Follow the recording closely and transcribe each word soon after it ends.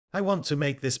I want to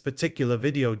make this particular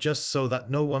video just so that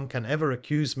no one can ever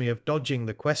accuse me of dodging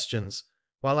the questions.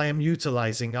 While I am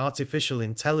utilizing artificial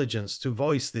intelligence to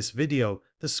voice this video,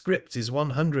 the script is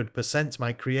 100%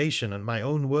 my creation and my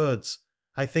own words.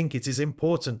 I think it is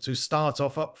important to start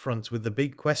off upfront with the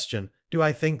big question: do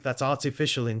I think that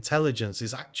artificial intelligence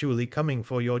is actually coming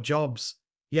for your jobs?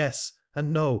 Yes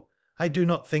and no. I do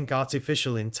not think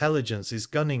artificial intelligence is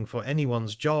gunning for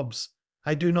anyone's jobs.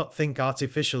 I do not think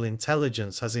artificial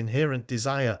intelligence has inherent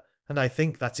desire, and I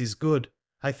think that is good.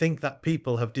 I think that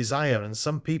people have desire, and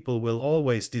some people will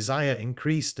always desire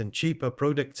increased and cheaper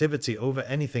productivity over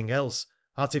anything else.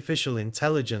 Artificial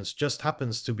intelligence just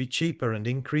happens to be cheaper and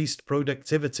increased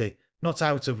productivity, not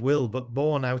out of will but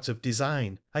born out of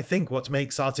design. I think what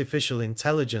makes artificial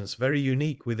intelligence very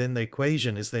unique within the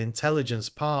equation is the intelligence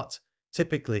part.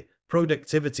 Typically,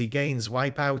 productivity gains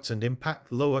wipe out and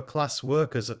impact lower class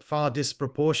workers at far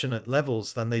disproportionate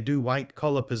levels than they do white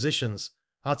collar positions.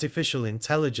 Artificial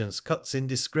intelligence cuts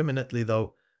indiscriminately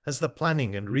though. As the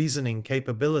planning and reasoning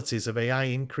capabilities of AI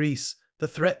increase, the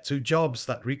threat to jobs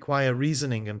that require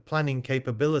reasoning and planning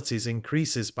capabilities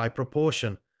increases by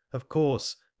proportion. Of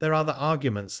course, there are the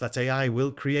arguments that AI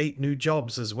will create new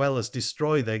jobs as well as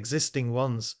destroy the existing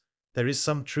ones. There is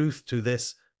some truth to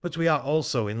this, but we are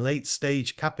also in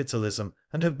late-stage capitalism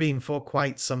and have been for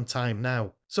quite some time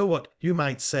now. So what, you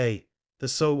might say? The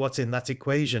so what in that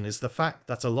equation is the fact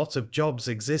that a lot of jobs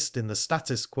exist in the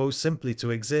status quo simply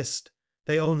to exist.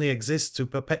 They only exist to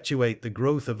perpetuate the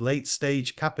growth of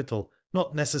late-stage capital,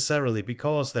 not necessarily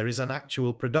because there is an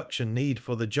actual production need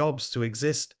for the jobs to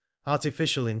exist.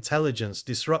 Artificial intelligence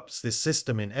disrupts this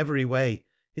system in every way.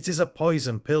 It is a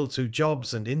poison pill to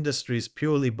jobs and industries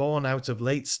purely born out of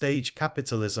late-stage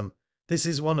capitalism. This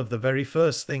is one of the very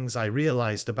first things I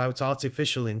realized about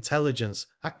artificial intelligence,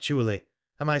 actually.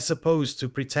 Am I supposed to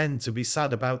pretend to be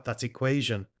sad about that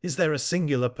equation? Is there a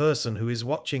singular person who is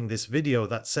watching this video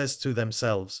that says to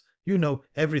themselves, you know,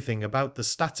 everything about the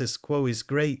status quo is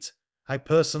great? I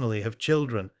personally have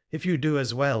children. If you do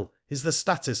as well, is the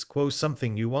status quo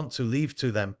something you want to leave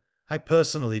to them? I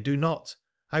personally do not.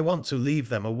 I want to leave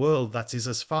them a world that is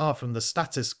as far from the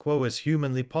status quo as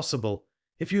humanly possible.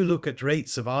 If you look at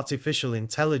rates of artificial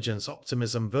intelligence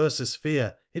optimism versus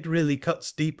fear, it really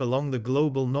cuts deep along the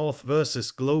global north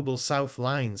versus global south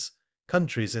lines.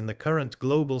 Countries in the current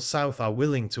global south are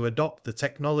willing to adopt the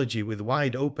technology with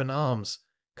wide open arms.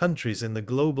 Countries in the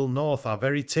global north are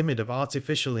very timid of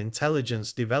artificial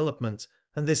intelligence development,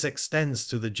 and this extends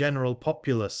to the general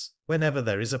populace. Whenever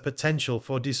there is a potential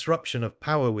for disruption of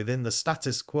power within the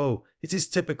status quo, it is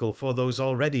typical for those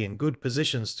already in good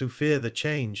positions to fear the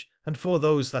change, and for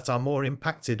those that are more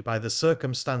impacted by the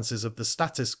circumstances of the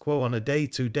status quo on a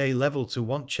day-to-day level to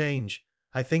want change.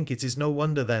 I think it is no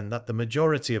wonder then that the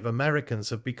majority of Americans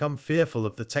have become fearful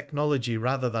of the technology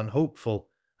rather than hopeful.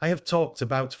 I have talked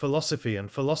about philosophy and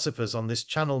philosophers on this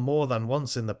channel more than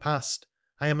once in the past.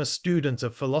 I am a student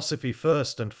of philosophy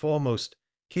first and foremost.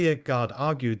 Kierkegaard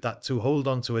argued that to hold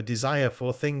on to a desire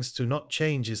for things to not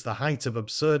change is the height of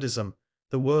absurdism.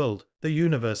 The world, the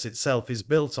universe itself is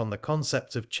built on the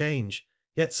concept of change,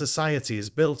 yet society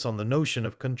is built on the notion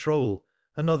of control.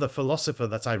 Another philosopher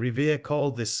that I revere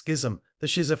called this schism, the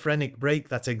schizophrenic break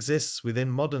that exists within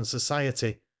modern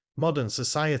society. Modern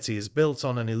society is built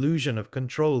on an illusion of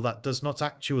control that does not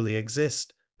actually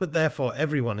exist, but therefore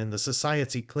everyone in the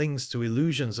society clings to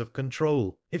illusions of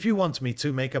control. If you want me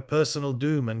to make a personal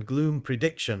doom and gloom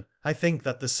prediction, I think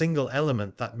that the single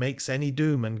element that makes any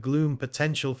doom and gloom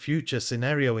potential future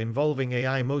scenario involving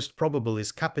AI most probable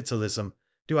is capitalism.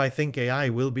 Do I think AI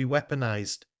will be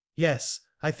weaponized? Yes,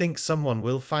 I think someone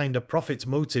will find a profit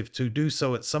motive to do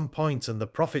so at some point, and the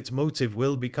profit motive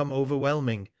will become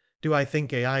overwhelming. Do I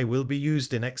think AI will be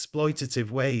used in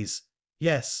exploitative ways?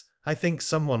 Yes, I think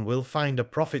someone will find a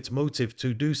profit motive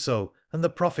to do so, and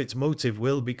the profit motive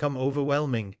will become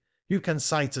overwhelming. You can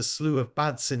cite a slew of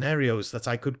bad scenarios that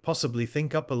I could possibly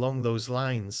think up along those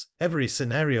lines. Every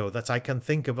scenario that I can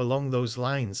think of along those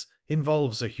lines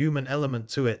involves a human element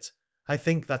to it. I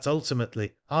think that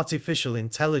ultimately, artificial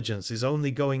intelligence is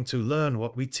only going to learn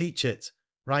what we teach it.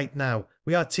 Right now,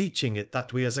 we are teaching it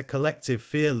that we as a collective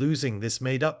fear losing this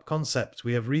made-up concept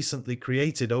we have recently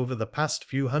created over the past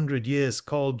few hundred years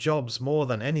called jobs more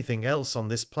than anything else on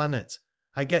this planet.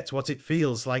 I get what it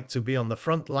feels like to be on the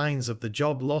front lines of the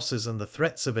job losses and the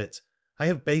threats of it. I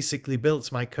have basically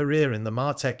built my career in the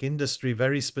Martech industry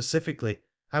very specifically.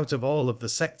 Out of all of the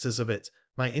sectors of it,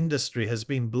 my industry has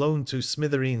been blown to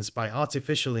smithereens by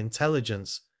artificial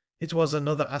intelligence. It was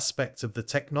another aspect of the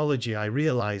technology I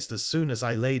realized as soon as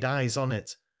I laid eyes on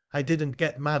it. I didn't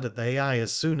get mad at the AI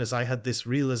as soon as I had this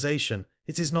realization.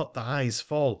 It is not the AI's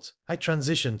fault. I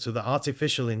transitioned to the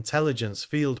artificial intelligence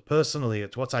field personally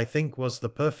at what I think was the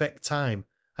perfect time.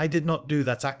 I did not do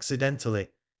that accidentally.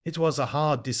 It was a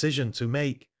hard decision to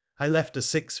make. I left a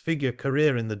six-figure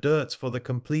career in the dirt for the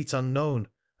complete unknown.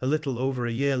 A little over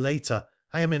a year later,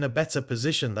 I am in a better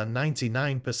position than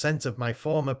 99% of my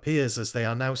former peers, as they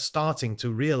are now starting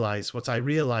to realize what I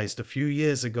realized a few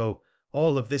years ago.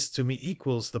 All of this to me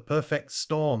equals the perfect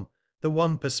storm. The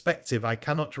one perspective I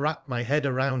cannot wrap my head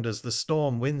around as the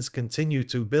storm winds continue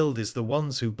to build is the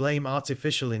ones who blame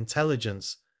artificial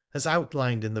intelligence. As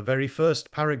outlined in the very first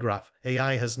paragraph,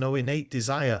 AI has no innate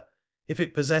desire. If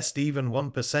it possessed even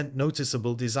 1%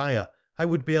 noticeable desire, I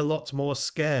would be a lot more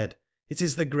scared. It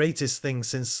is the greatest thing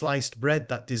since sliced bread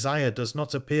that desire does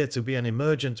not appear to be an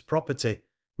emergent property.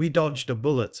 We dodged a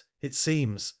bullet, it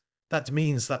seems. That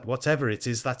means that whatever it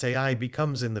is that AI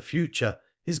becomes in the future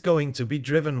is going to be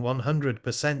driven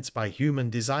 100% by human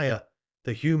desire.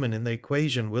 The human in the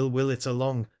equation will it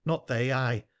along, not the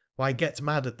AI. Why get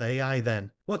mad at the AI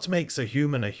then? What makes a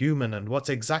human and what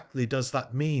exactly does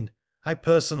that mean? I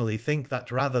personally think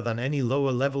that rather than any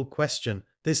lower level question,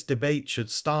 this debate should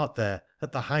start there,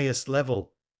 at the highest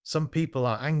level. Some people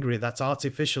are angry that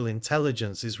artificial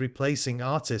intelligence is replacing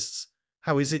artists.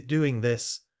 How is it doing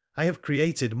this? I have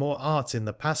created more art in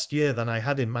the past year than I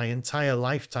had in my entire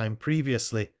lifetime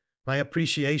previously. My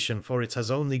appreciation for it has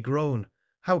only grown.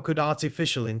 How could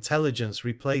artificial intelligence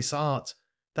replace art?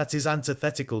 That is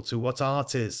antithetical to what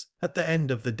art is. At the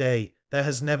end of the day, there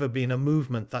has never been a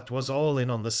movement that was all in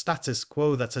on the status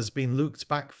quo that has been looked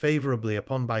back favorably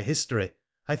upon by history.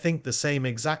 I think the same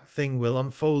exact thing will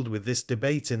unfold with this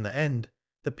debate in the end.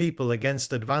 The people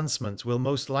against advancement will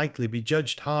most likely be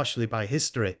judged harshly by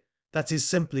history. That is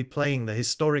simply playing the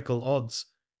historical odds.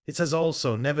 It has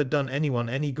also never done anyone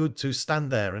any good to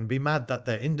stand there and be mad that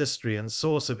their industry and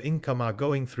source of income are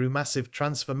going through massive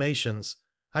transformations.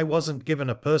 I wasn't given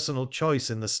a personal choice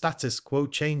in the status quo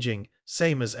changing,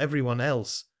 same as everyone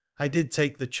else. I did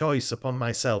take the choice upon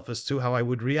myself as to how I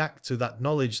would react to that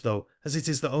knowledge though, as it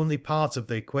is the only part of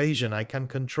the equation I can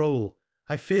control.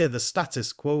 I fear the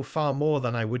status quo far more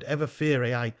than I would ever fear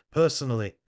AI, personally.